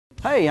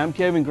Hey, I'm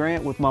Kevin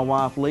Grant with my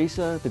wife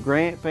Lisa. The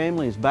Grant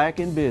family is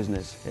back in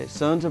business at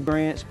Sons of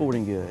Grant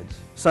Sporting Goods.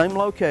 Same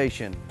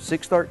location,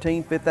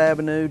 613 5th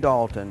Avenue,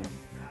 Dalton.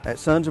 At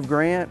Sons of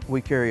Grant,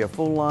 we carry a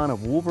full line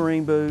of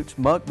Wolverine boots,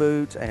 Muck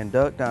boots, and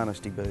Duck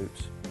Dynasty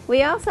boots.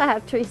 We also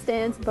have tree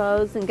stands,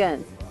 bows, and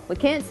guns. We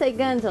can't say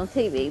guns on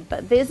TV,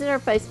 but visit our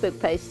Facebook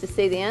page to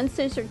see the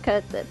uncensored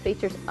cut that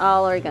features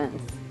all our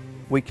guns.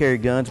 We carry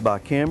guns by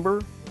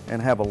Kimber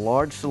and have a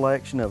large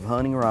selection of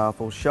hunting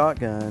rifles,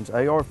 shotguns,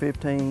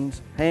 AR-15s,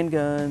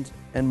 handguns,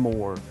 and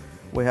more.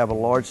 We have a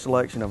large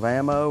selection of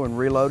ammo and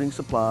reloading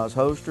supplies,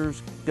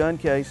 holsters, gun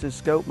cases,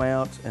 scope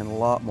mounts, and a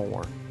lot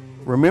more.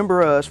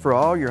 Remember us for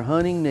all your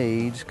hunting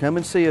needs. Come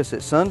and see us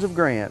at Sons of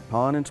Grant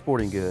Pawn and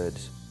Sporting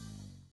Goods.